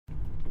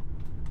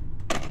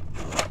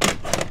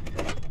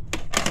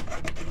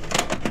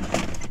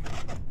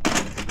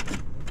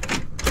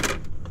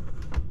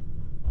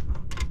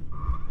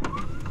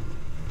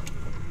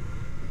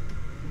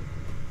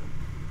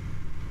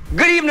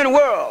evening,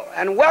 world,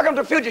 and welcome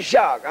to Future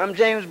Shock. I'm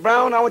James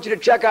Brown. I want you to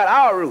check out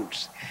our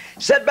roots.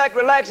 Sit back,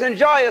 relax, and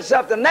enjoy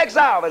yourself. The next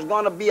hour is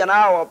going to be an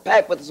hour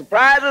packed with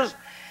surprises,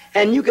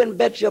 and you can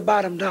bet your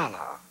bottom dollar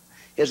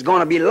it's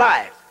going to be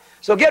live.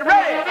 So get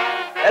ready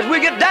as we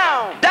get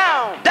down,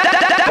 down, down,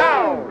 down,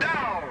 down, down, down.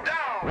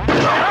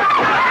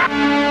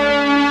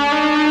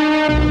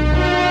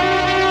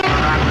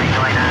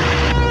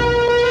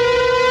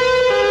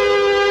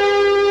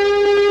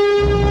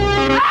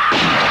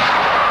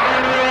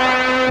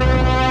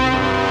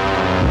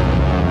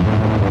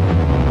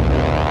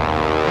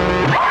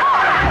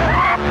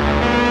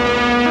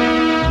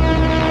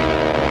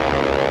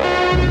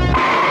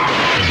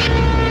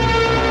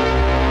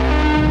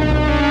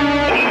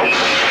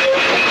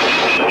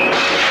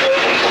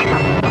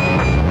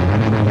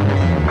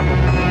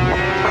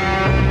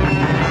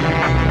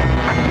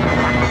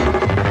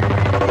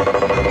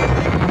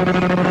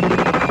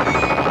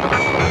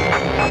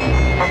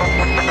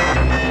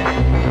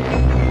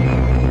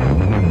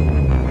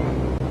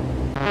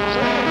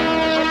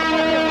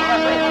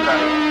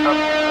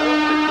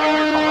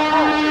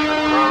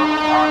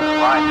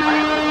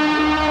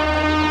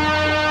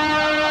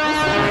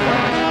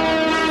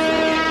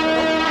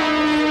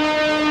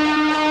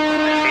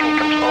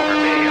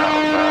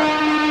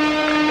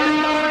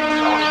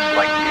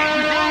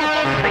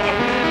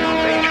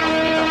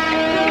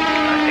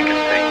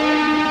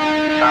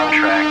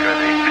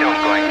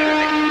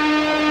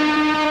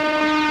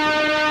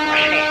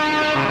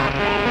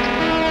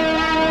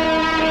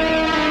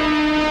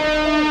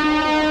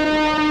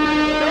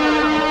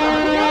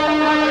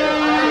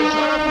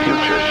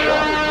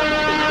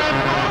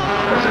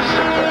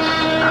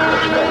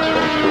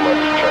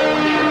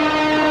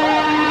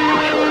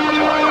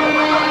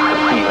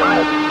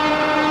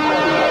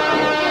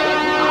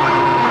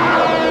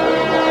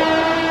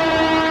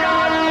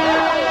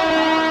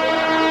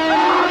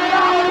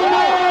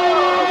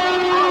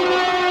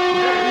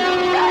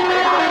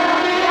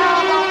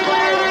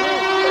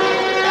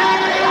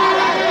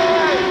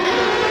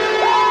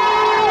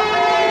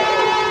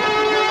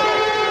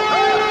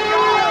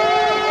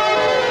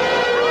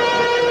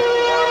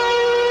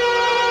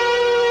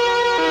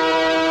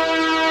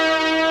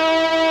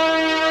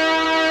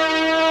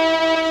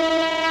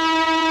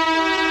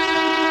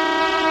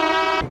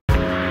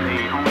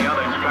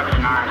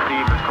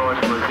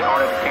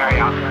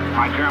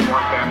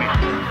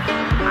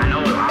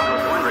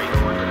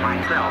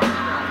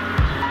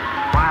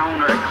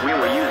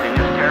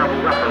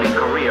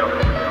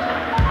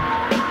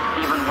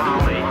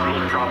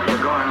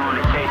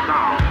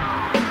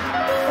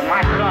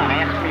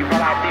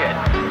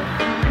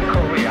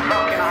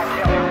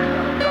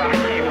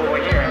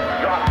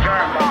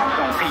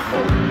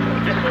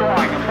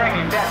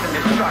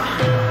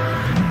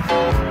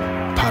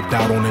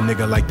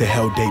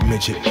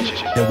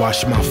 Then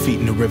washed my feet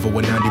in the river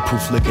with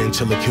 90-proof liquor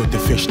until it killed the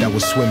fish that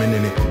was swimming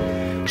in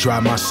it. Dry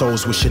my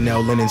soles with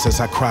Chanel linens as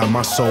I cry.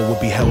 My soul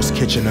would be Hell's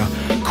Kitchen. A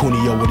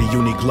Cuneo with a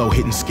unique glow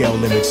hitting scale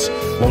limits.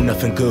 Won't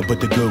nothing good but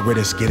the good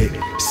riddance, get it?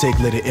 Sig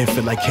lit an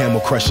infant like camel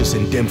crushes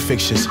and dim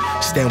fixtures.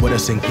 Stand with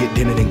us and get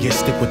dinner and get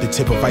stick with the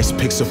tip of ice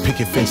picks of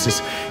picket fences.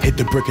 Hit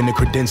the brick in the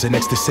credenza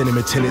next to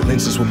cinnamon tinted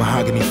lenses with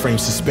mahogany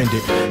frames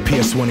suspended.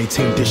 PS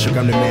 118 district,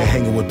 I'm the man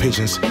hanging with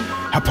pigeons.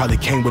 I probably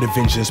came with a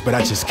vengeance, but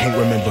I just can't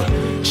remember.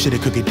 Shit,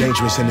 it could get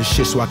dangerous in this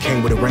shit, so I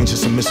came with a range of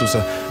some missiles.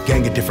 A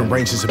gang of different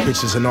ranges of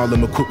bitches, and all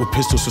them equipped with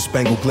pistols with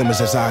spangled glimmers.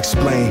 As I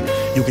explain,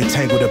 you get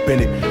tangled up in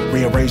it.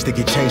 Rearranged to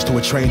get changed to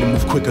a train to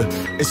move quicker.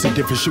 It's a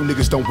difference, you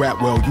niggas don't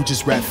rap well, you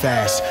just rap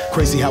fast.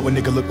 Crazy how a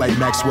nigga look like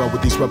Maxwell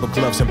with these rubber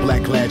gloves and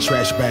black clad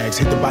trash bags.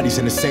 Hit the bodies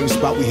in the same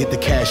spot we hit the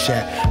cash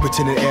at.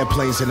 Pretending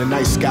airplanes in the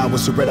night sky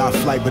was a red-eye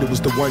flight, but it was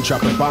the one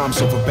dropping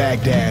bombs over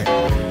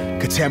Baghdad.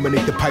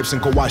 Contaminate the pipes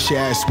and go wash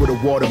your ass with a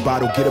water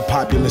bottle. Get a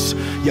populace,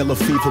 yellow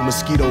fever,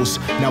 mosquitoes.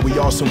 Now we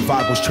all some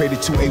vagos.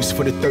 Traded 2 apes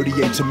for the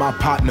 38 to my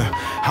partner.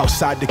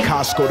 Outside the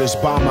Costco, this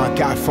bomb I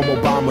got from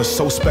Obama,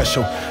 so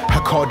special.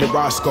 I called it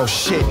Roscoe.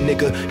 Shit,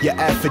 nigga, your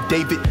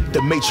affidavit,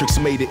 the Matrix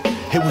made it.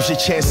 It was your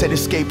chance at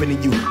escaping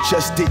and you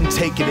just didn't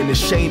take it. And the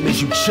shame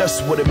is you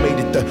just would've made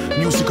it. The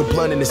music of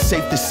blunt and it's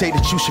safe to say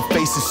that you should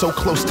face it. So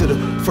close to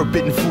the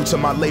forbidden fruits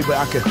of my labor,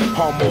 I could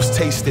almost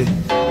taste it.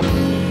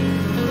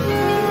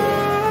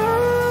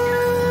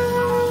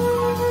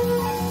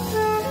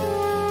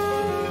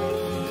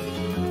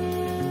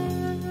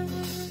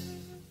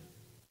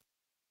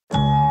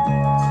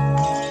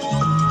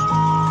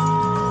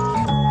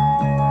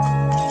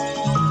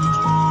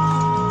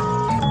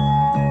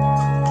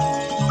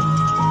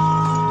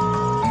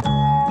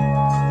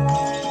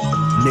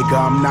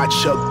 I'm not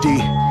Chuck D.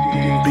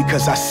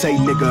 because I say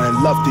nigga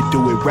and love to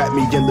do it. Wrap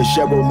me in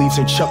Legero leaves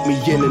and chuck me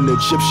in an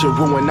Egyptian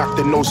ruin. Knock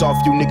the nose off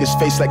you niggas'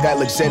 face like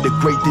Alexander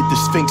Great did the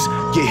Sphinx.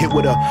 Get hit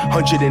with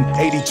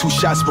 182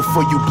 shots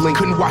before you blink.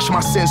 Couldn't wash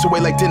my sins away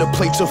like dinner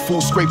plates of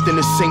food scraped in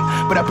the sink.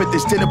 But I bet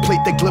this dinner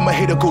plate that glimmer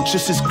hater go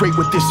just as great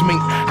with this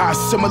mink. I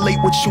assimilate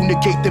what you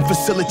negate, then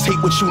facilitate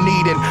what you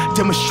need, and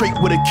demonstrate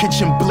with a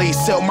kitchen blade.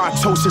 Sell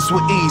mitosis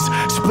with ease.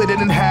 Split it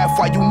in half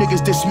while you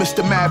niggas dismiss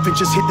the math and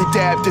just hit the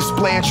dab.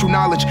 Displaying true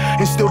knowledge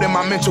instilled in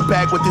my mental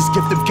bag with this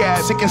gift of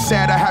gab. Sick and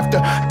sad, I have to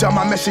dumb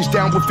my message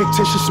down with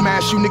fictitious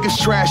smash. You niggas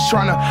trash,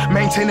 trying to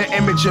maintain an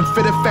image and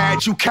fit a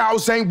fad. You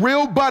cows ain't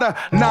real butter.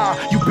 Nah,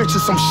 you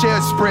bitches some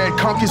shared spread.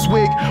 Conk his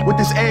wig with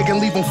this egg and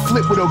leave him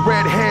flip with a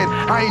red head.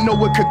 I ain't know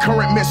what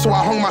concurrent meant, so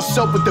I hung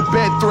myself with the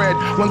bed thread.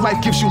 When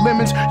life gives you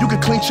lemons, you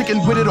can clean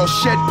chicken with it or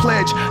shed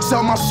pledge.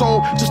 Sell my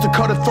soul just to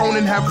cut a throne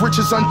and have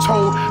riches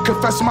untold.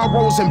 Confess my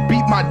roles and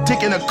beat my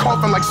dick in a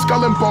coffin like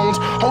Skull and Bones.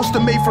 Holster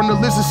made from the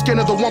lizard skin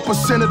of the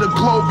 1% of the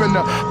globe, and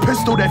the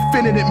pistol that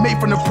fitted it made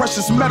from the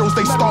precious metals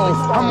they stole.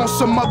 I'm on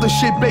some other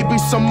shit, baby,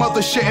 some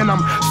other shit, and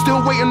I'm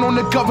still waiting on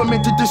the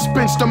government to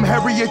dispense them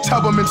Harriet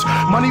Tubmans.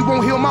 Money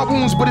won't heal my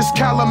wounds, but it's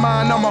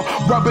calamine. I'ma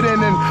rub it in,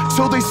 and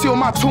till they seal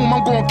my tomb,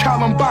 I'm going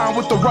Columbine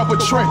with the rubber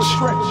trench.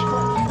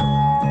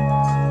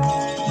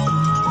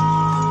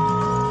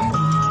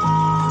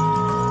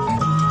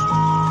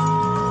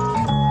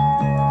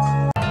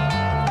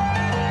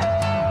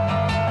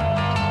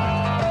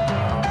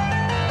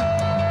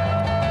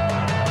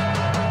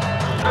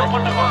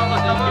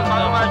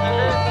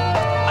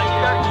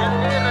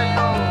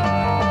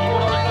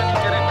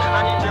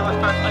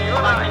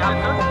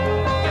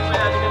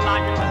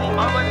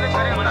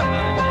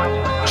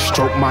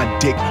 Stroke my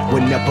dick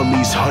with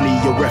Nepalese honey,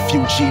 a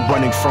refugee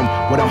running from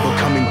what I'm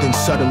becoming. Then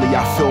suddenly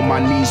I feel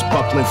my knees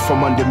buckling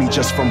from under me,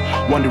 just from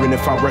wondering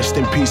if I rest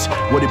in peace.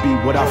 Would it be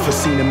what I've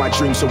foreseen in my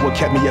dreams, or what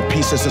kept me at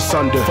peace as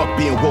asunder? Fuck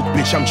being woke,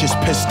 bitch, I'm just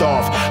pissed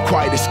off.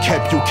 Quiet as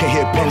kept, you can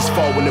hear pins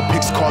fall when the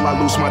pigs call. I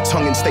lose my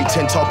tongue and stay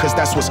 10 tall, cause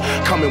that's what's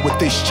coming with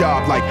this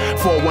job. Like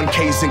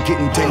 401ks and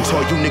getting dental.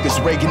 You niggas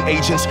Reagan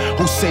agents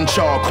who send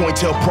y'all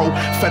COINTELPRO,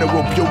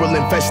 Federal Bureau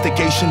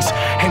investigations,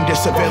 and they're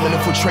surveilling,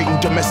 infiltrating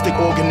domestic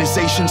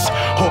organizations.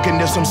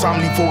 Organisms,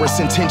 omnivorous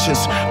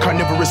intentions,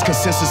 carnivorous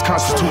consensus,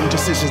 constituting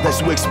decisions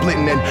that's wig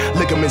splitting and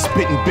ligaments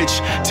bitten,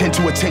 bitch. Tend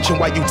to attention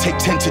while you take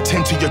 10 to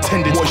 10 to your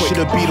tendons. More shit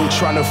a beetle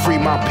trying to free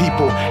my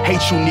people. Hate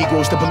you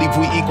Negroes that believe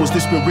we equals.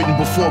 This been written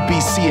before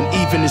BC and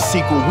even the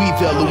sequel. We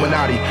the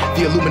Illuminati,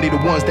 the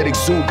illuminated ones that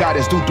exude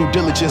guidance, do due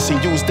diligence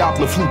and use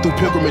Doppler, flew through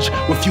pilgrimage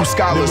with few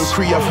scholars.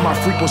 Mimicry of my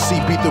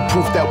frequency beat the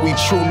proof that we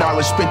true.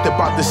 Knowledge spent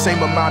about the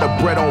same amount of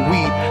bread on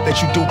weed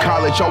that you do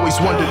college. Always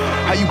wondered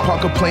how you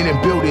park a plane in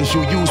buildings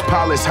you use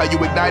polish. How you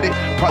ignite it?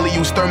 Probably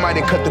use thermite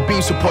and cut the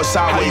beam support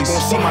sideways. How you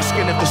gon' see my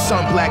skin if the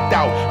sun blacked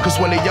out? Cause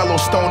when the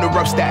Yellowstone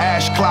erupts, the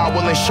ash cloud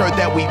will ensure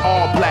that we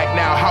all black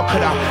now. How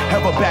could I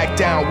ever back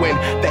down when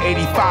the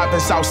 85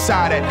 is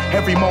outside? At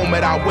every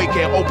moment I wake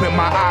and open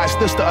my eyes,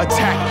 this the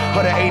attack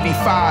of the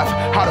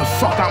 85. How the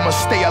fuck I'ma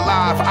stay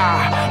alive?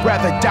 I'd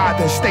rather die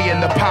than stay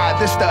in the pie.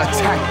 This the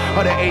attack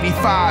of the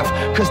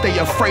 85. Cause they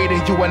afraid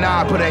of you and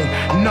I, but ain't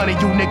none of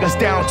you niggas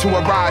down to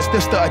arise.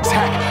 This the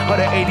attack of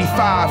the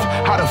 85.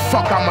 How the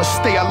fuck I'ma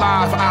stay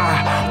alive?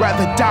 I'd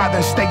rather die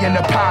than stay in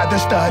the pie.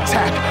 This the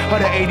attack of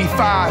the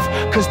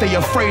 85. Cause they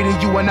afraid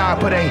of you and I,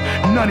 but ain't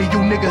none of you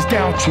niggas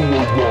down to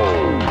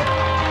arise.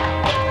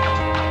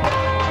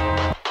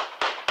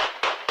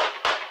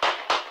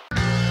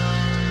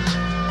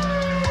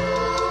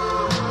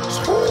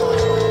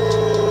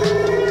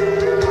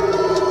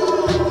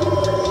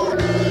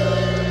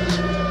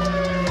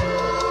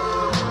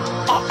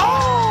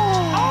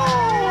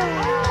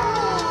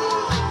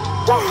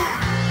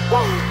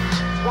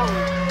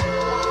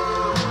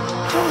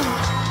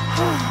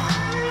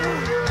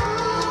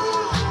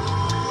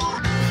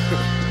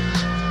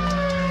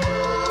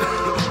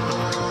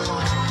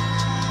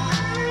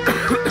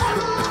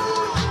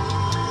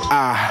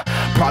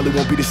 Probably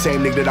won't be the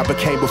same nigga that I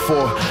became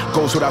before.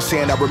 Goes without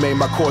saying I remain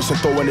my course and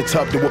throw in the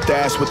tub to whoop the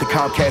ass with the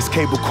Comcast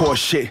cable cord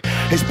shit.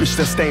 This bitch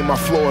done stained my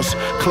floors.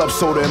 Club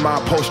soda in my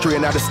upholstery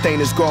and now the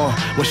stain is gone.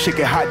 When shit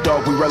get hot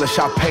dog, we relish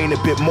our pain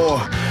a bit more.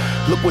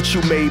 Look what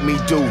you made me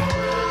do.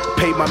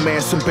 Paid my man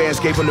some bands,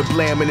 gave him the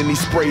blam, and then he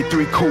sprayed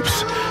 3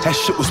 coupes. That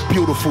shit was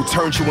beautiful,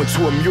 turned you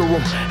into a mural,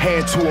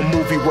 hand to a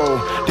movie roll.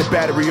 The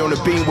battery on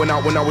the beam went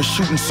out when I was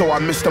shooting, so I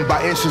missed him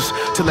by inches.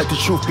 To let the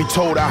truth be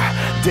told, I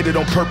did it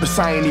on purpose,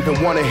 I ain't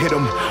even wanna hit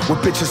him. With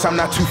bitches, I'm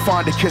not too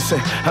fond of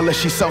kissing, unless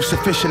she's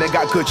self-sufficient and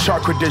got good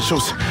chart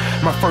credentials.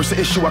 My first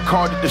issue, I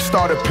called it the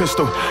starter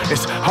pistol.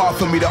 It's hard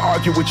for me to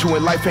argue with you,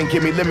 and life ain't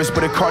give me limits,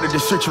 but it called it the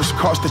citrus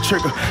across the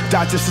trigger.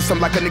 Dodge the system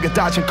like a nigga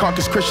dodging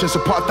carcass Christians.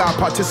 Apartheid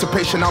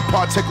participation, I'm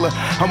particular.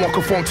 I won't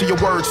conform to your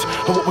words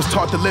or what was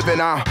taught to live in.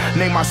 I'll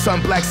name my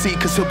son Black Sea,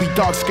 cause he'll be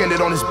dark-skinned.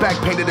 On his back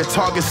painted a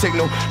target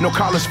signal. No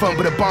college fund,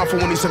 but a bond for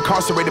when he's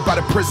incarcerated by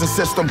the prison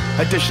system.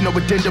 Additional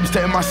addendums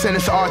to end my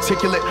sentence,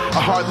 articulate. A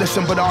hard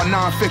listen, but all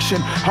non-fiction.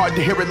 Hard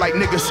to hear it like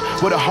niggas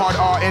with a hard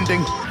R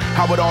ending.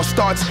 How it all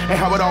starts and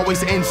how it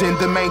always ends in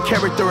the main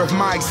character of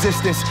my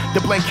existence.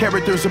 The blank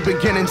characters of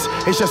beginnings,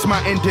 it's just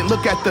my ending.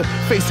 Look at the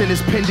face in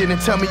this pendant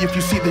and tell me if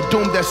you see the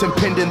doom that's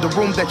impending. The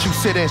room that you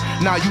sit in,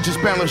 now you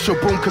just balance your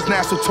broom cause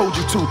NASA told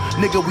you to.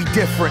 Nigga, we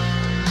different.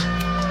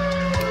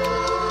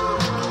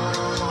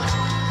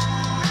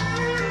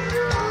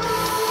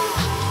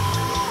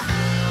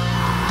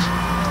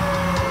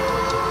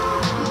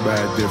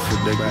 Bad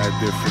different, nigga. Bad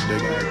different,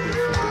 nigga. Bad different.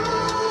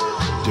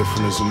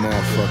 Different as a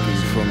motherfucker,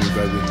 you feel me,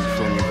 baby? You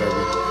feel me,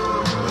 baby?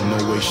 In no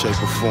way,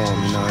 shape, or form, you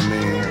know what I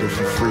mean?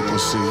 Different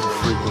frequency. You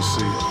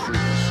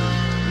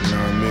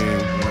know what I mean?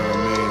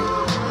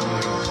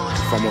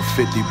 If I'm a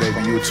 50,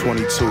 baby, you a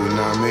 22, you know what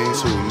I mean? You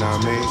know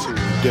what I mean?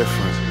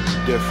 Different.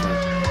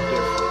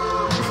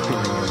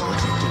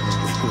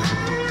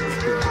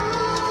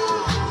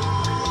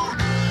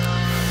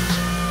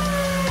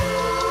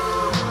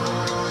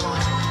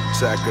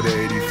 Sack of the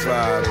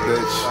 85,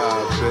 bitch.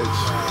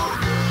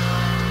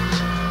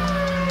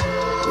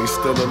 We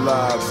still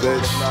alive,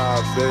 bitch.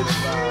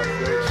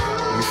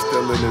 We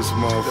still in this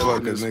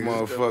motherfucker, nigga.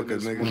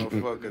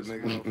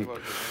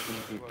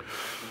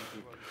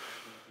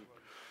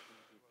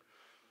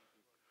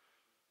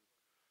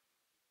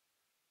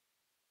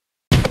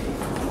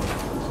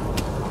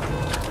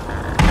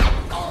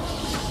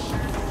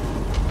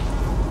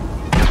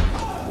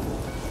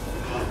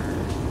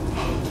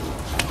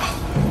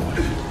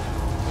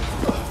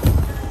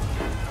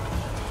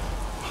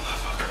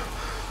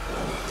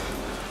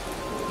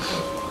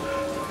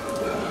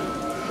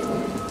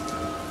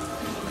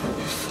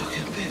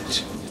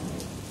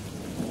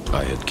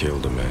 I had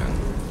killed a man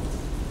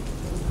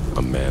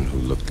who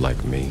looked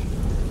like me,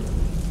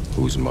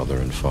 whose mother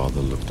and father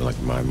looked like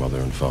my mother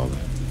and father,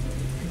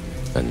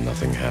 and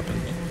nothing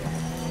happened.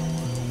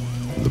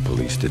 The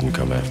police didn't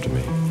come after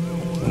me.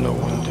 No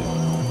one did.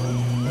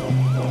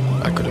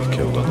 I could have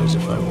killed others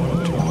if I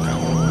wanted to.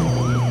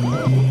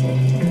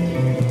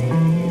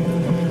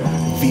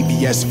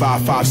 VBS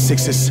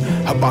 556s,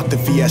 about the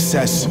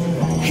VSS.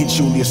 Hit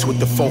Julius with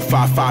the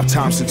 455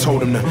 times and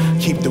told him to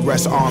keep the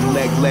rest. Arm,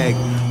 leg,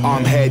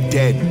 arm, head,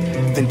 dead.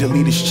 Then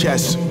delete his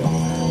chest.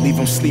 Leave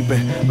him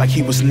sleeping like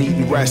he was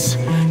needing rest.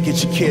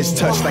 Get your kids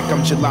touched like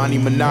I'm Jelani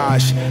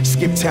Minaj.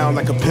 Skip town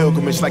like a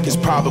pilgrimage, like it's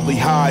probably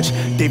Hajj.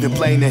 David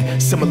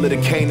Blaine, similar to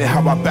Canaan,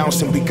 how I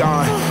bounce and be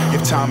gone.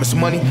 If time is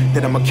money,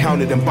 then I'ma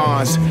count it in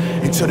bonds.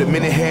 Until the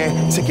minute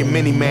hand, taking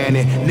many man,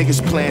 and niggas'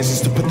 plans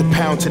is to put the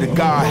pound to the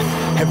God.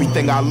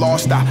 Everything I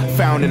lost, I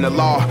found in the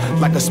law.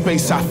 Like a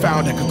space I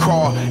found I could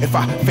crawl. If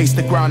I face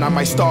the ground, I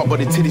might stall, but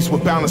the titties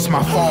would balance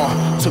my fall.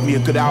 Took me a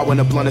good hour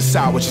and a blunt of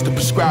sour just to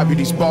prescribe you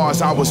these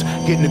bars. I was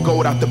getting the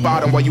gold out the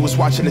bottom while you was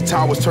watching the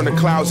towers turn to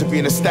clouds and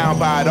being astounded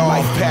by it all.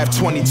 Life path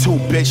 22,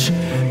 bitch.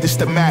 This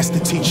the master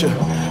teacher.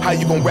 How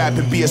you gon' rap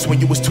and BS when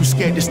you was too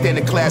scared to stand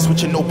in class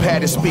with your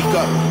notepad and speak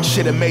up?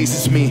 Shit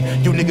amazes me.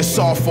 You niggas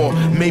soft for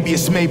maybe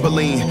it's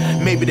Maybelline,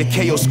 maybe the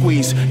KO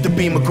squeeze, the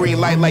beam of green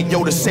light like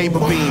Yoda saber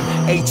beam.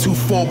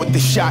 824 with the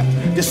shot.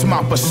 This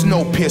mop a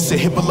snow piercer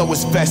hit below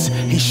his vest.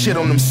 He shit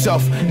on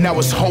himself. Now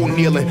his whole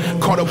kneeling.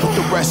 Caught up with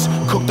the rest.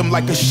 Cooked him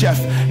like a chef.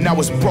 Now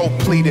his bro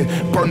pleading.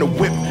 Burn the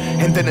whip.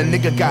 And then a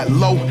nigga got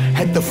low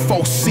at the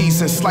 4th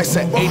season. Slice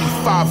at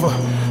 85er.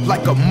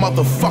 Like a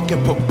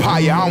motherfucking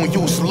papaya. I don't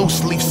use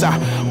loose leaves. I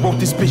wrote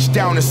this bitch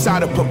down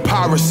inside a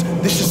papyrus.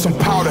 This is some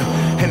powder.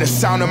 And the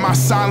sound of my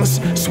silence,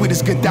 sweet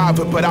as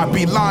Godiva. But I'd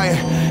be lying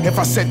if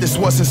I said this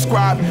wasn't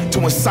scribed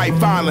to incite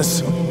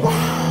violence.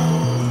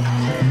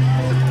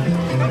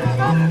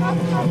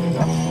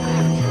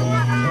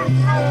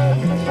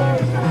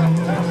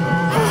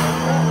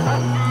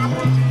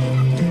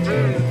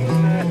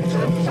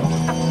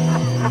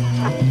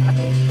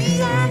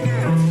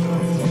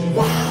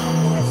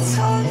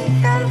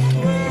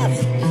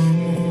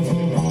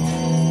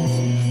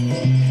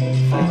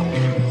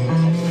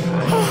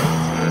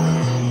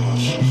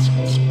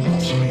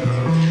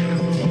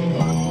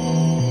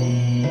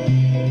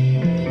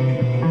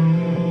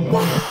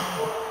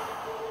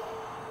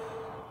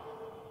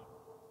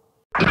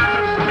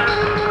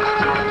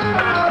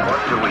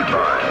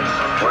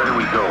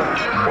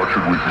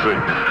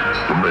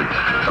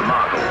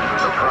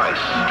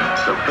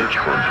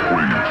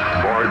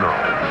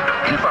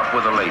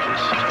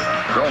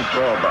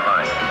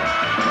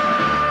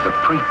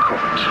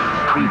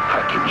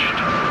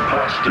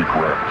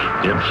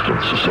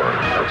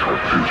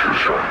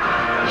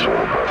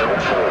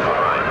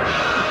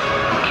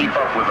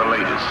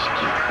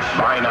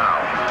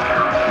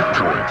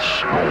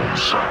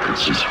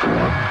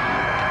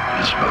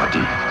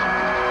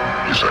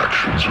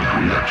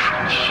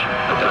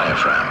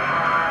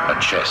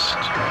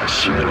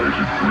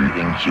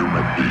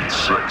 Human beings,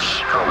 sex,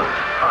 color,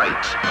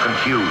 height,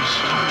 confused,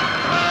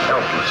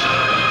 helpless,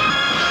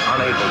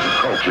 unable to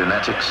cope.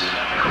 Genetics,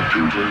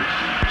 computers,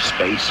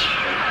 space,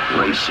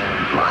 racing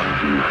blind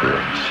view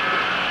films,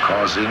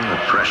 causing the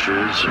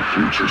pressures of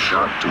future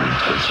shock to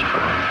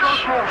intensify.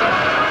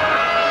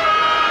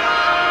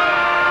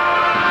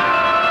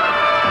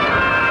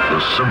 The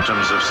The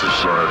symptoms of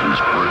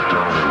society's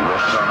breakdown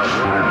erupt on a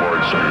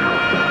worldwide scale.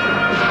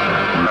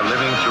 We are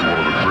living through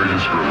one of the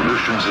greatest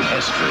revolutions in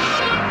history.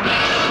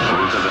 The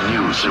birth of a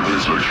new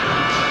civilization.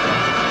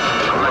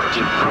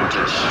 Collective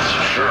protests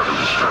shatter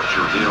the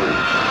structure of the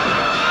old.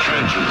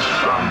 Changes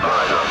bound by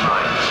our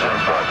minds and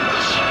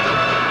bodies.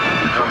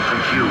 We become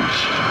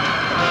confused,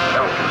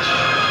 helpless,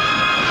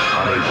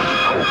 unable to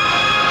cope.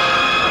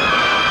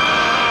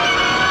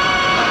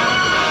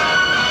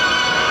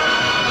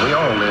 We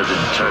all live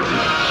in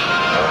turbulence,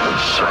 often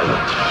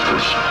silent.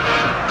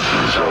 The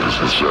result is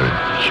the same,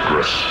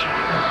 stress.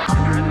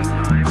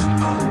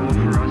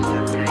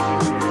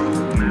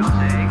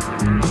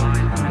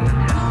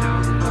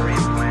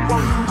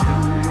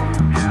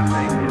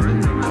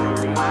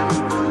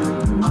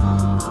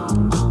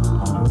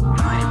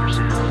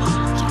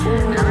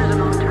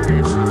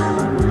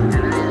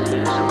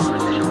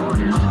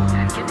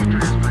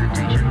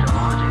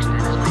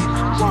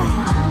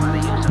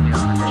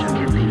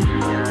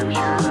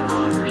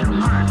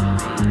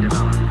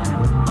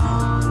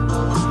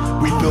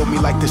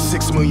 Like the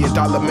 $6 million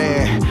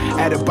man.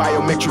 Add a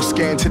biometric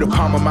scan to the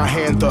palm of my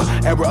hand. The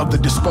era of the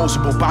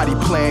disposable body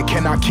plan.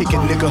 Can I kick it,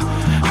 nigga?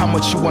 How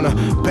much you wanna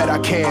bet I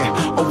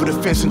can? Over the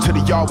fence into the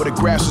yard where the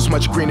grass is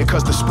much greener,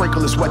 cause the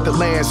sprinklers wet the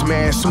lands,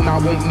 man. Soon I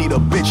won't need a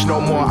bitch no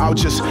more. I'll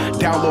just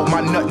download my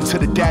nut into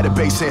the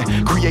database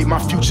and create my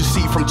future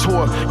seed from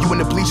tour. You in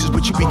the bleachers,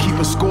 but you be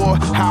keeping score?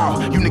 How?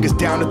 You niggas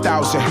down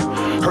 1,000.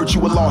 Heard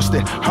you were lost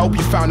it. I hope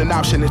you found an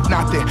option. If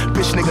not, then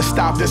bitch nigga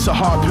stop. This a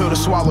hard pill to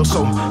swallow,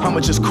 so I'ma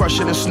just crush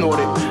it and snort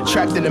it.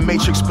 Trapped in the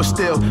matrix, but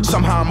still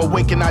somehow I'm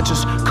awake and I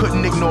just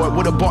couldn't ignore it.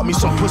 Would've bought me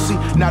some pussy,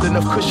 not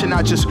enough cushion,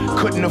 I just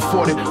couldn't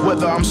afford it.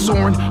 Whether I'm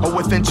soaring or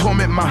within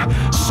torment, my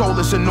soul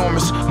is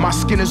enormous. My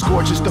skin is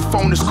gorgeous, the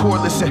phone is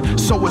cordless, and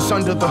so is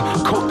under the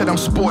coat that I'm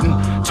sporting.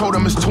 Told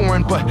him it's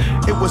torn, but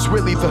it was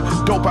really the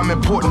dope I'm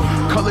important.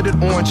 Colored it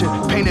orange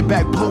and painted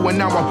back blue, and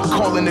now I'm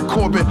calling it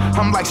Corbin.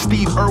 I'm like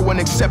Steve Irwin,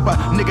 except a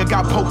nigga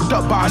got poked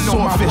up by a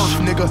swordfish.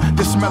 Nigga,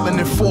 this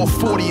melanin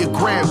 440 a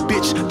gram,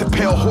 bitch. The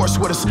pale horse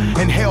with us,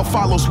 and hell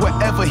follows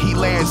wherever he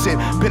lands in.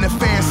 Been a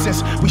fan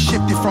since we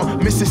shifted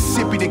from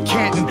Mississippi to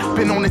Canton.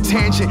 Been on a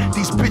tangent,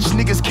 these bitch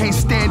niggas can't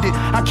stand it.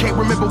 I can't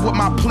remember what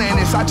my plan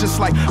is. I just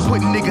like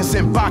putting niggas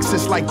in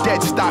boxes like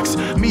dead stocks.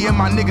 Me and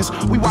my niggas,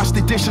 we wash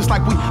the dishes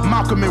like we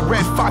Malcolm and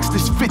Red Fox.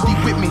 This 50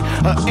 with me,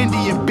 a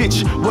Indian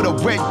bitch with a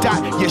red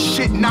dot. Your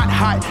shit not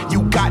hot,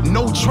 you got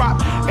no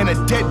drop and a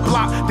dead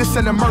block. This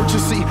an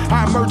emergency,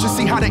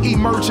 how to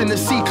emerge in the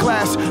C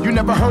class. You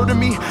never heard of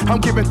me? I'm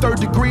giving 3rd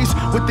degrees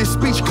with this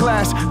speech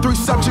class. 3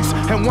 subjects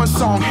and 1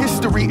 song,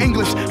 history,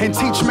 English, and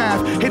teach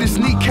math. Hit his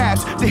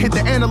kneecaps, then hit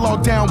the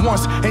analog down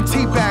once and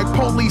teabag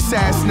police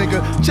ass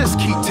nigga. Just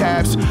keep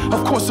tabs.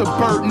 Of course a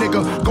bird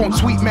nigga gon'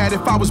 tweet mad.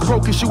 If I was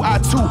broke as you, I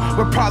too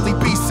would probably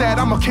be sad.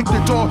 I'ma kick the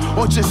door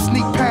or just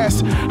sneak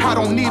past. I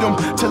don't need them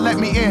to let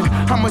me in.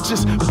 I'ma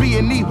just be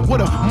in need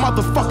with a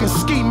motherfucking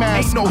ski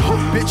mask. Ain't no hook,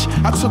 bitch.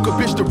 I took a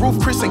bitch to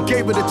Roof Chris and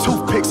gave her the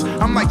toothpicks.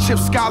 I'm like Chip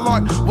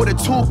Skylark with a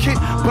toolkit,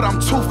 but I'm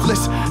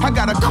toothless. I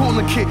got a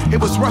cooling kit. It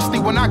was rusty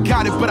when I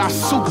got it, but I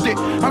souped it.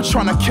 I'm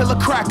trying to kill a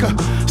cracker,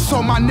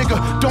 so my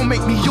nigga, don't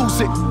make me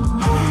use it.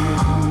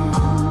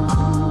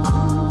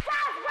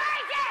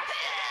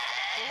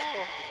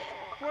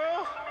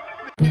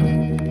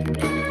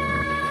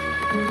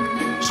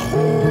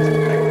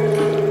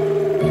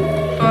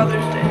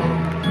 Father's Day.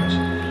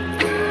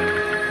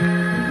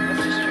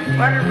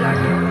 Butter black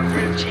and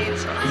fruit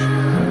cheese sauce.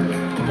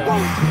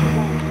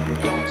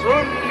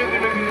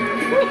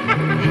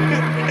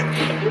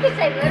 You could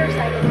say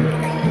motorcycle.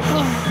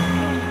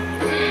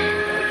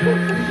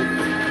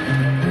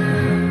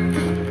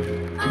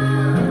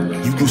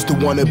 You used to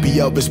wanna be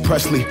Elvis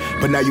Presley,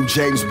 but now you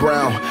James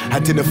Brown.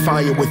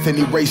 Identifying with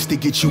any race to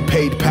get you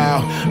paid,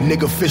 pal.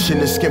 Nigga fishing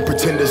and skin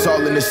pretenders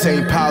all in the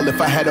same pile.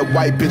 If I had a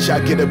white bitch,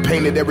 I'd get her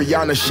painted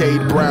Ariana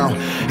shade brown.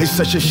 It's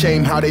such a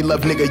shame how they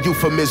love nigga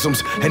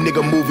euphemisms and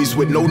nigga movies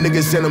with no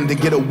niggas in them. Then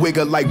get a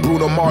wigger like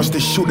Bruno Mars to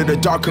shoot at a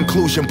dark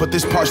conclusion. But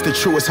this part's the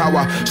truest, how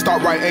I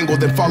start right angle,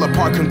 then fall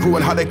apart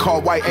congruent. How they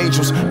call white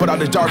angels, but are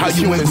the darkest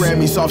humans. How you win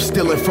Grammys off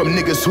stealing from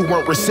niggas who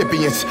weren't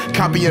recipients.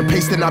 Copy and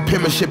pasting our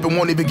penmanship and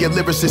won't even get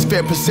lyricists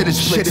fair percentage.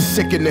 Shit is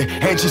sickening,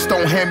 and just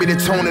don't hand me the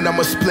tone and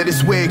I'ma split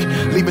his wig.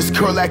 Leave his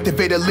curl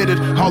activated littered,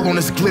 all on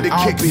his glitter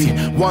kicks. Be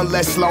one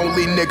less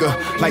lonely nigga,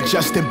 like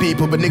Justin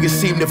Bieber. But niggas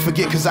seem to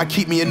forget, cause I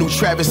keep me a new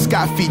Travis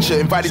Scott feature.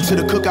 Invited to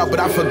the cookout, but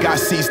I forgot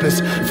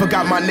seasonings.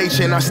 Forgot my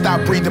nature and I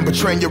stopped breathing.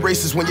 Betraying your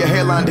races when your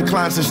hairline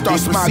declines and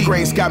starts with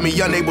migraines. Got me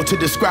unable to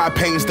describe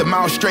pains. The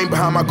mild strain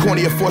behind my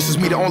cornea forces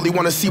me to only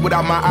wanna see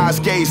without my eyes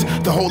gaze.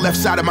 The whole left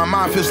side of my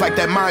mind feels like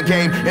that mind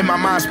game. And my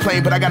mind's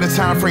playing, but I got a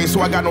time frame,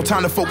 so I got no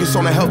time to focus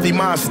on a healthy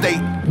mind state.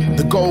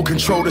 The goal,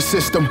 control the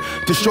system,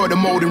 destroy the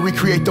mode and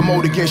recreate the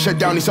mode again. Shut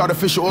down these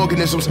artificial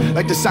organisms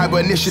like the cyber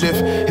initiative.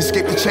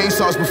 Escape the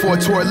chainsaws before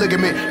it tore a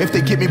ligament. If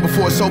they get me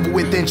before it's over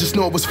with, then just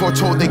know it was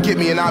foretold they get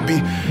me, and I'll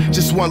be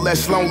just one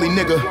less lonely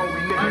nigga.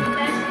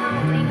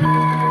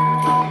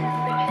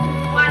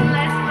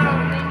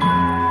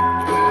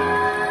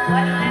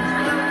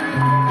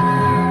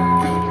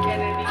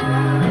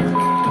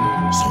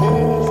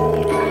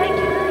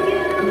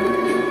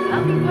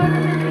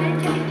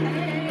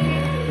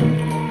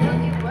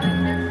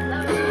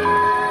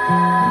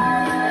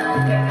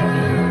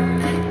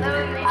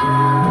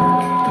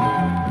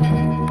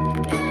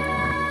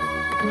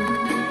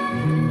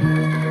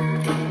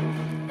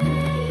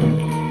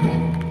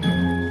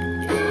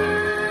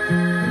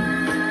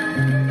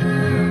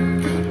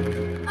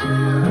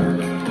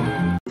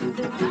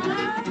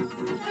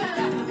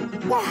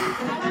 The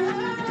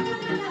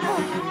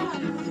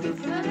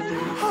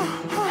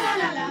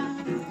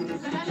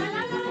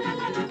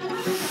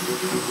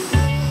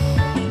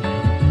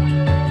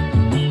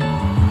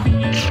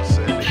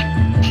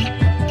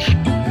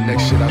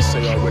next shit I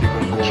say already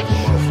gonna go over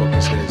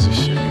motherfuckers' heads and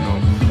shit, you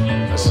know.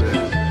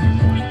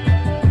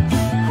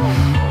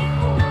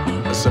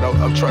 I said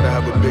I'm trying to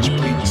have a bitch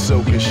bleeding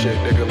silk and shit,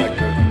 nigga,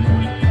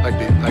 like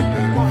the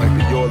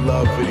Your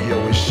Love video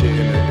and shit,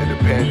 in the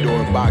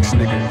Pandora box,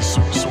 nigga,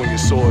 swinging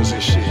swords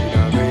and shit, you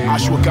know what I mean?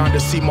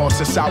 Ashwagandha, sea moss,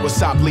 and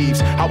soursop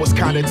leaves. I was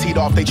kinda teed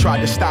off, they tried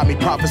to stop me.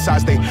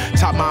 Prophesized they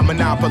top my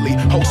monopoly.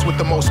 Host with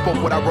the most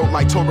spoke what I wrote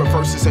like Torah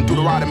verses and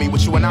Deuteronomy.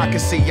 What you and I can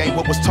see ain't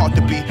what was taught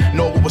to be,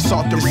 nor what was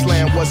sought to reach. This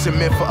land wasn't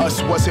meant for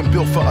us, wasn't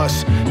built for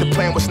us. The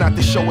plan was not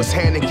to show us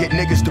hand and get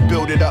niggas to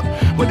build it up.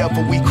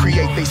 Whatever we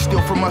create, they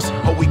steal from us,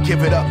 or we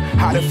give it up.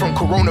 Hiding from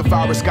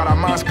coronavirus, got our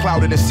minds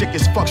clouded and sick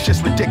as fuck,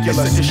 just ridiculous.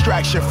 It's a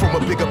distraction from a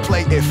bigger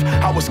play. If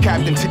I was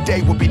captain,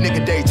 today would be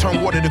nigga day.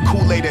 Turn water to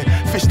Kool-Aid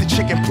and fish the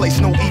chicken place.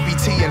 No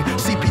EBT and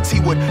CPT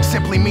would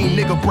simply mean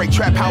nigga break.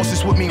 Trap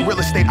houses would mean real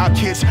estate. Our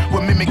kids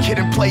would mimic kid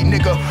and play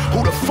nigga.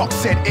 Who the fuck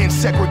said end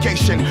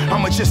segregation?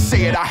 I'ma just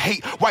say it, I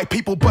hate white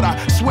people, but I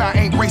swear I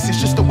ain't racist.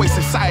 Just the way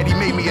society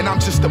made me and I'm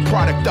just a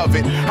product of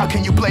it. How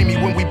can you blame me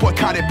when we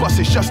boycotted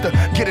buses just to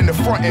get in the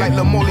front end? Like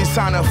La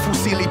Molizana,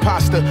 fusilli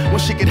pasta. When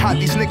shit get hot,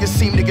 these niggas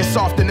seem to get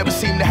soft and never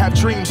seem to have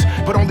dreams,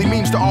 but only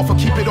memes to offer.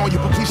 Keep it on you,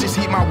 but please just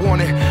heed my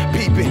warning.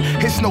 Peep it,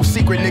 it's no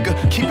secret, nigga.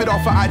 Keep it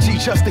off of IG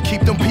just to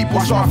keep them people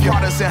off.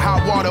 Products in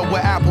hot water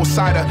with apple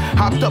cider.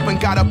 Hopped up and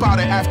got about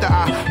it after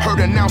I heard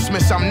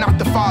announcements. I'm not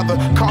the father.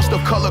 Cost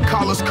of color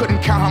collars, couldn't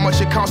count how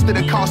much it costed.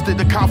 It costed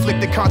the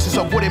conflicted conscience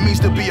of what it means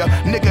to be a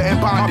nigga in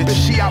bondage.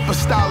 She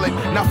apostolic,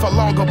 not for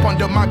long up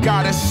under my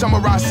goddess.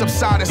 Summarize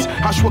subsidence,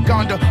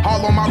 Ashwagandha,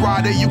 all on my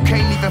rider. You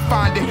can't even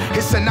find it.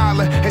 It's an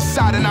island,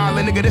 inside an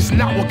island, nigga. This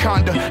not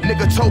Wakanda,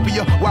 nigga.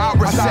 Tobia, where I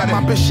reside. I said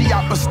my bitch, she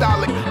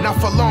apostolic, not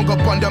for long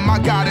up under my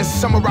goddess.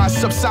 Summarize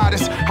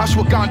subsidence,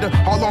 Ashwagandha,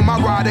 all on my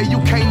rider. You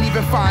can't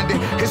even find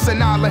it. It's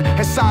an island,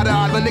 inside an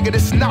island, nigga.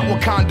 This not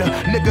Wakanda,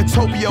 nigga.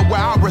 Tobia, where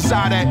I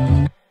reside at.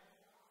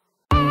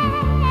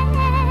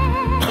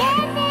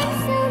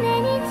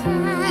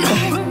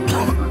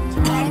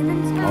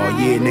 Oh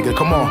yeah, nigga,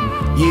 come on,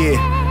 yeah.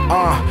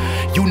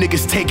 You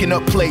niggas taking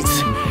up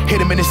plates. Hit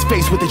him in his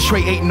face with a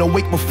tray, ain't no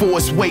wake before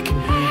his wake.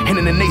 And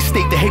in the innate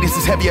state, the hate is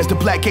as heavy as the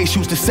black gates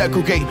used to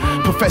segregate.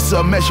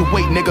 Professor, measure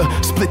weight, nigga.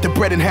 Split the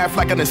bread in half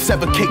like on a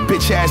 7-cake,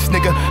 bitch ass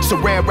nigga.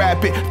 Saran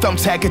wrap it,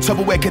 thumbtack it,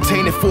 Tupperware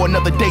contain it for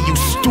another day, you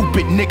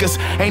stupid niggas.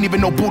 Ain't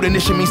even no boot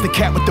initial means the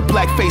cat with the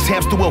black face,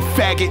 hamster wheel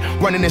faggot.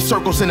 Running in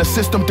circles in a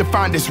system to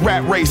find this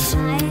rat race.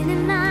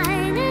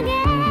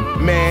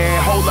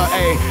 Man, hold up,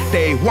 ayy.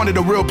 They wanted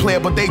a real player,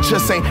 but they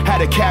just ain't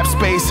had a cap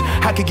space.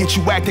 I could get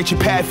you whacked at your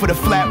pad for the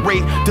flat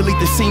rate. Delete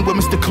the scene with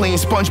Mr. Clean,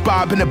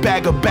 SpongeBob in a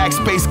bag of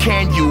backspace.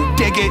 Can you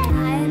dig it?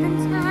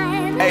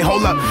 Hey,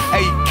 hold up,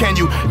 hey, can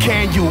you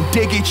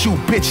dig it, you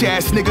bitch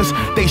ass niggas?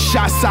 They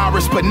shot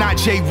Cyrus, but not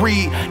Jay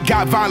Reed.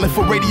 Got violent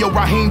for Radio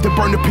Raheem to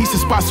burn the piece of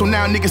spot, so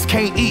now niggas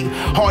can't eat.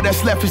 All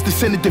that's left is the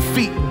sin of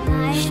defeat.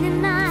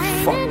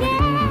 Fuck, nigga.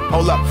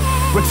 Hold up,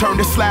 return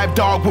to slab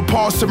dog with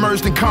paws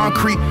submerged in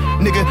concrete.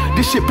 Nigga,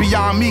 this shit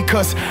beyond me,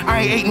 cause I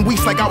ain't 8 in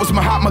weeks like I was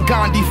Mahatma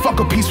Gandhi. Fuck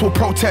a peaceful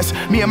protest.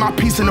 Me and my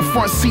piece in the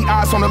front seat,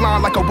 eyes on the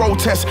line like a road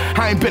test.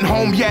 I ain't been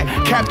home yet.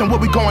 Captain, where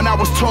we going? I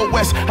was told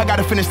west. I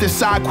gotta finish this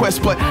side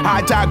quest, but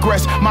I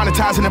digress.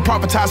 Monetizing and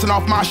privatizing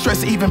off my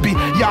stress, even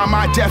beyond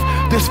my death.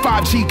 This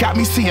 5G got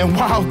me seeing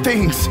wild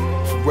things.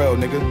 For real,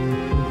 nigga.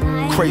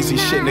 Crazy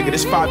shit, nigga,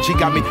 this 5G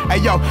got me. Hey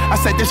yo, I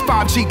said this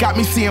 5G got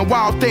me seeing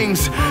wild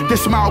things.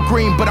 This smile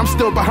green, but I'm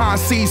still behind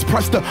C's.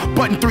 Press the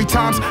button 3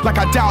 times like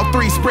I dialed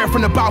 3. Spread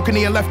from the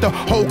balcony and left the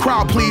whole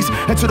crowd please.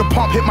 Until the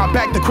pump hit my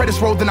back, the credits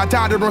rolled, then I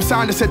died on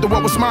sign that said the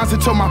world was mine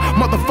until my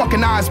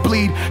motherfucking eyes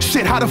bleed.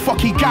 Shit, how the fuck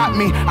he got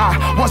me?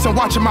 I wasn't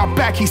watching my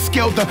back, he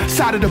scaled the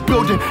side of the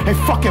building and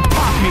fucking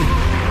popped me.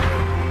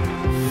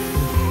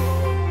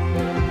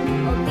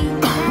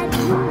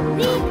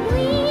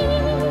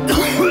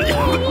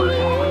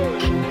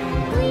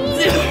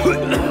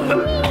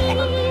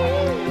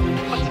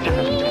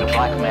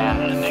 Black man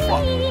and a nigga.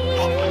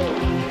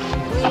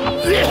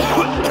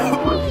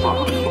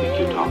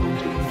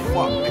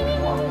 Fuck, nigga.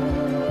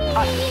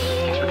 Hi,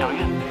 thanks for coming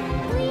in.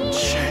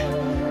 Shit.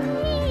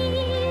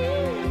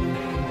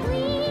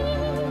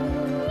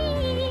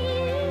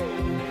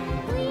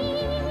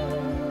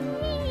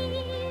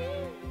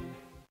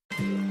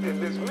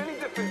 There's many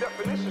different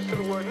definitions to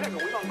the word nigga.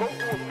 We're gonna go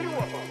through a few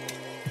of them.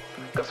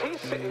 Cause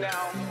he's sitting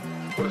down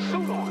with a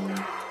suit on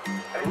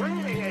and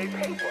reading a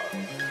paper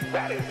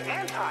that is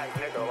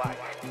anti-nigger-like.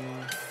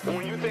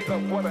 When you think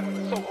of what a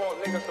so-called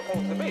nigger's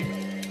supposed to be.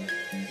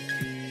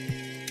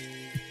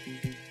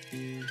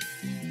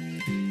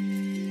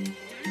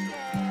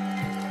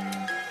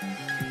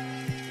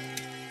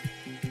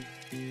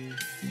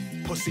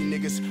 pussy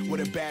niggas with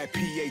a bad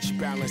pH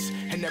balance.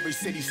 And every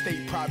city,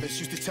 state, province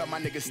used to tell my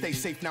niggas stay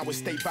safe, now it's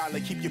stay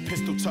violent. Keep your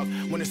pistol tucked.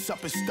 When it's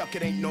up, it's stuck.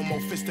 It ain't no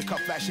more fisticuff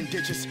flashing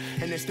digits.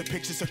 And it's the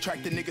pictures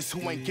attract the niggas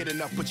who ain't get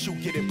enough, but you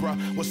get it, bruh.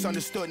 What's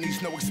understood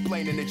needs no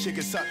explaining. The jig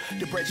is up.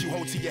 The bread you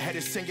hold to your head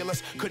is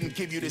singulars. Couldn't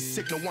give you this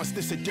signal once,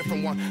 this a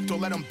different one. Don't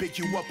let them big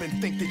you up and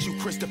think that you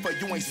Christopher.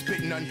 You ain't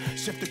spitting none.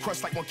 Shift the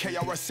crust like when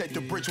KRS said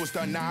the bridge was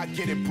done. Nah, I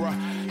get it, bruh.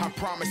 I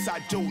promise I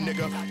do,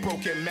 nigga.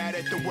 Broken, mad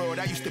at the world.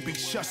 I used to be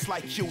just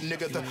like you, nigga.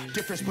 The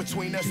difference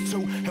between us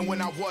two and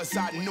when I was,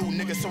 I knew,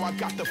 nigga. So I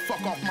got the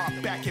fuck off my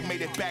back and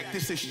made it back.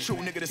 This is true,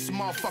 nigga. This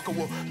motherfucker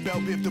will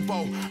Belle the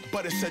bow,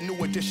 but it's a new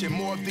edition.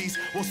 More of these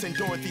will send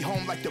Dorothy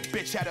home like the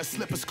bitch had her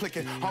slippers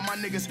clicking. All my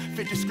niggas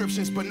fit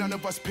descriptions, but none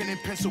of us pen and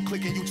pencil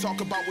clicking. You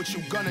talk about what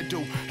you gonna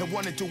do and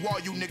wanna do, all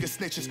you niggas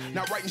snitches.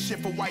 Not writing shit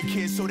for white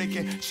kids so they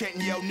can chant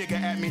and yell nigga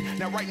at me.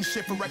 Not writing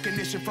shit for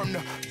recognition from the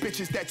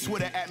bitches that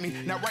Twitter at me.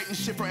 Not writing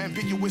shit for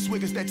ambiguous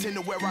wiggers that tend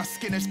to wear our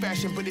skin as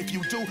fashion. But if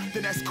you do,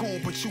 then that's cool,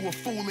 but you a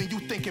fool and you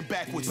thinking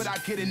backwards. But I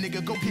get it,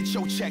 nigga, go get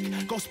your check.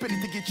 Go spend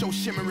it to get your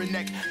shimmering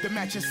neck. The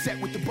match is set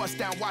with the bust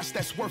down watch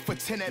that's worth for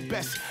 10 at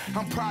best.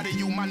 I'm proud of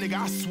you, my nigga,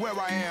 I swear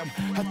I am.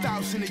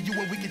 1,000 of you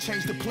and we can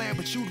change the plan,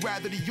 but you'd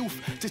rather the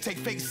youth to take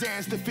fake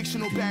Zans. The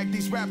fictional bag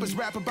these rappers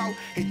rap about,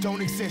 it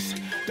don't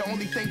exist. The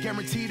only thing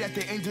guaranteed at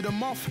the end of the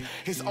month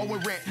is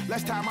owing rent.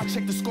 Last time I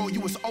checked the score, you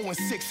was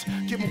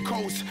 0-6. Give them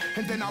codes,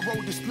 and then I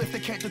rolled the split. They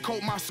can't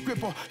decode my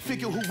script or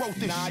figure who wrote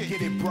this shit. I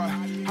get it,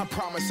 bruh. I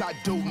promise I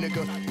do,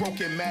 nigga.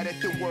 Broken, mad at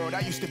the world.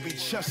 I used to be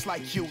just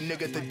like you,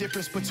 nigga. The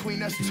difference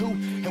between us two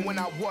and when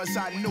I was,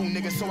 I knew,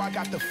 nigga. So I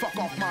got the fuck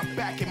off my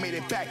back and made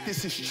it back.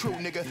 This is true,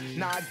 nigga.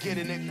 Nah, I get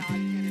it, nigga.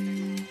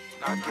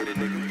 I get it,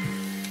 nigga.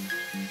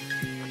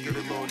 I get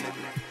it, little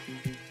nigga.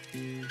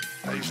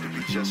 I used to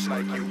be just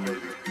like you, baby.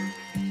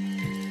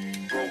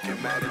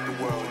 Broken, mad at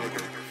the world,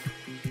 nigga.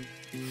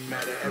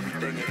 Mad at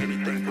everything and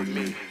anything but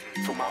me.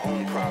 For my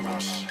own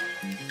problems.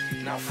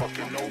 Not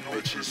fucking no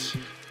bitches.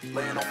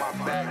 Laying on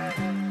my back.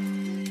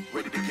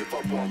 Ready to give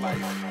up on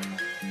life.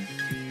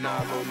 Nah,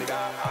 little nigga,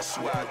 I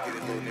swear I get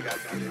it, little nigga,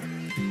 I get it.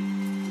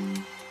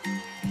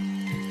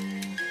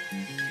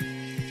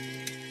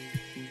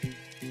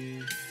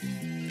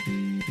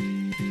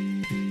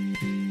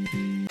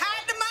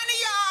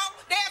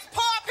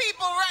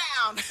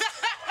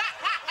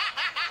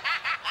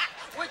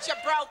 Your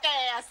broke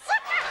ass.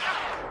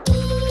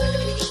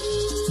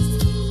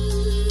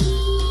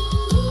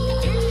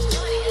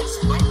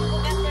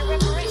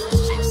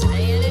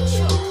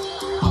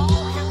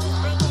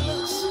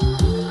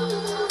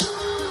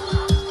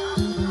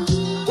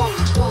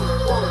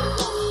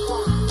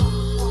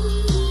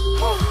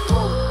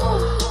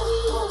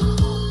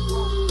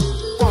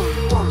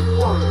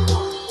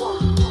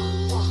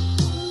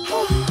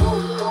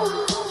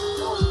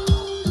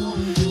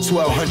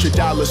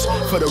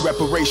 $1,200 for the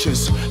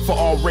reparations for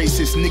all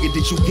races. Nigga,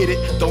 did you get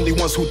it? The only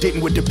ones who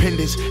didn't were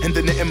dependents, and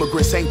then the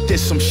immigrants. Ain't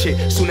this some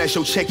shit? Soon as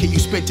your check hit, you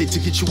spent it to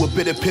get you a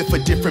bit of pit for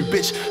different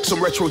bitch.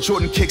 Some retro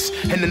Jordan kicks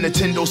and a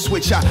Nintendo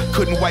Switch. I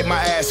couldn't wipe my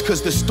ass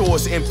cause the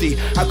store's empty.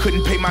 I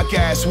couldn't pay my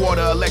gas,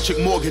 water, electric,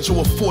 mortgage,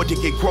 or afford to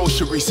get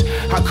groceries.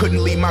 I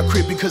couldn't leave my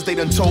crib because they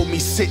done told me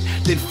sit.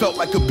 Then felt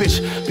like a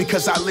bitch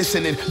because I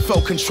listened and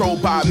felt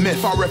controlled by a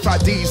myth.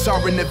 RFIDs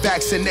are in the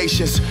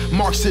vaccinations.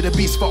 Marks of the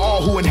beast for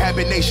all who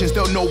inhabit nations.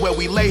 They'll know where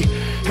we lay.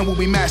 And when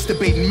we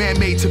masturbating,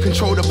 man-made to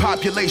control the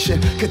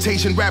population.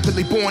 Contagion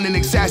rapidly born and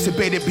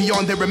exacerbated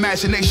beyond their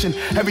imagination.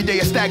 Every day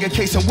a stagger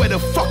case, and where the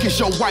fuck is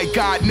your white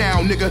God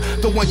now, nigga?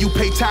 The one you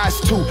pay tithes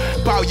to,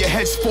 bow your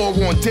heads for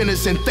on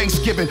dinners and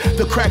Thanksgiving.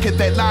 The crackhead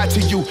that lied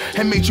to you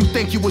and made you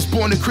think you was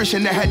born a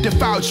Christian that had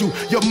defiled you.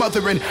 Your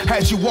mother and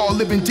had you all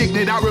living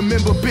indignant. I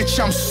remember, bitch,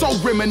 I'm so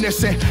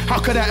reminiscent. How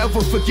could I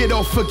ever forget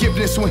all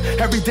forgiveness when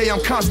every day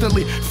I'm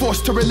constantly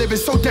forced to relive it?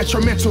 So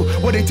detrimental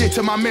what it did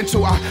to my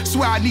mental. I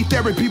swear I need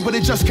therapy, but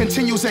it just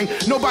continues.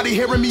 Ain't nobody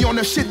hearing me on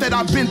the shit that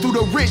I've been through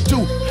the rent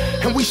due.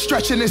 And we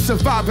stretching and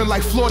surviving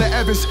like Florida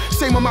Evans.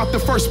 Same amount the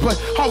first,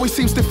 but always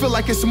seems to feel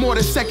like it's more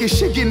the second.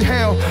 Shit getting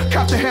hell.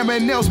 Cop the hammer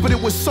and nails, but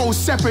it was so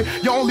separate.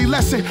 Your only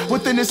lesson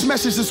within this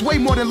message is way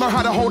more than learn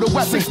how to hold a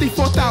weapon.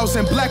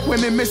 64,000 black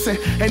women missing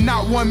and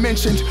not one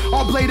mentioned.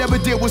 All Blade ever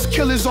did was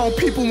kill his own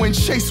people and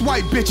chase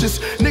white bitches.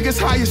 Niggas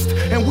highest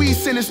and we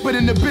sentenced, but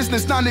in the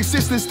business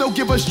non-existent. Still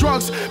give us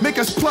drugs, make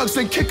us plugs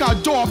and kick our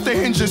door off the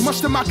hinges.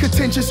 Much to my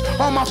contingents,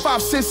 all my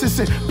 5 senses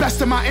and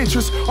best of my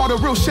interests. All the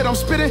real shit I'm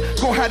spitting,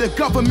 gon' have the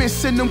government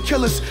send them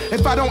killers.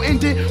 If I don't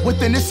end it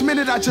within this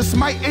minute, I just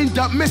might end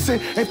up missing.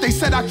 If they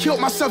said I killed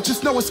myself,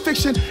 just know it's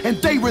fiction, and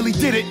they really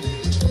did it.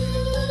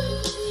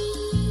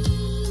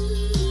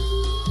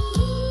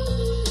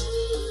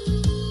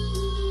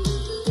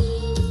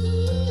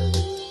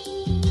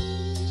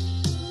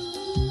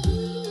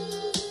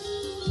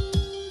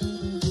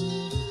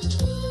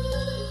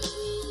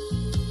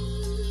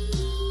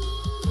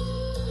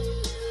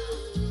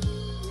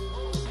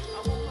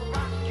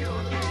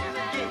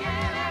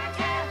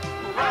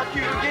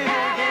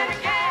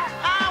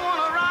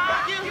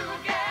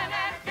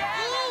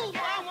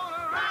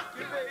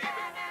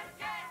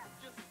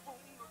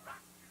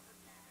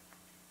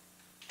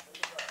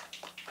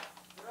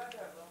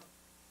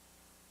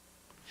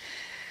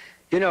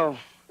 You know,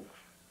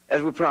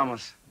 as we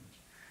promised,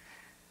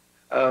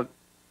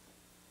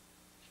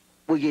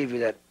 we gave you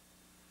that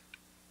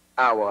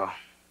hour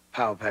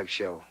Power Pack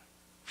show,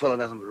 full of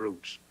nothing but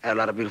roots. Had a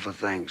lot of beautiful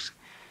things.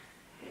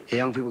 The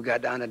young people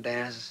got down to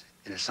dance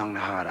and they sung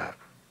their heart out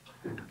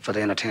for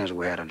the entertainers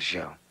we had on the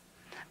show.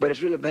 But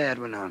it's really bad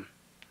when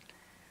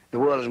the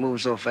world is moving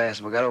so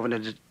fast. We got over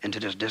into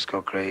this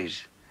disco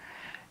craze.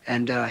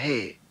 And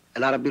hey, a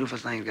lot of beautiful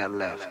things got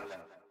left.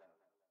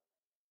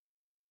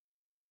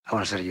 I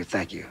want to say to you,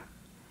 thank you.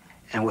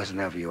 And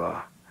wherever you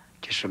are,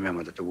 just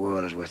remember that the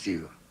world is with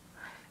you.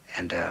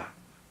 And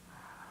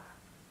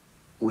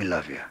we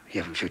love you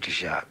here from Future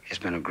Shock. It's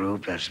been a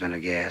group, it's been a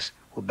gas.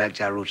 We're back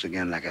to our roots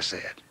again, like I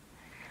said.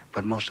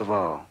 But most of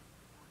all,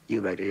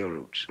 you back to your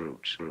roots,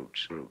 roots,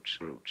 roots, roots,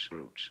 roots,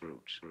 roots,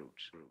 roots,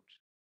 roots, roots.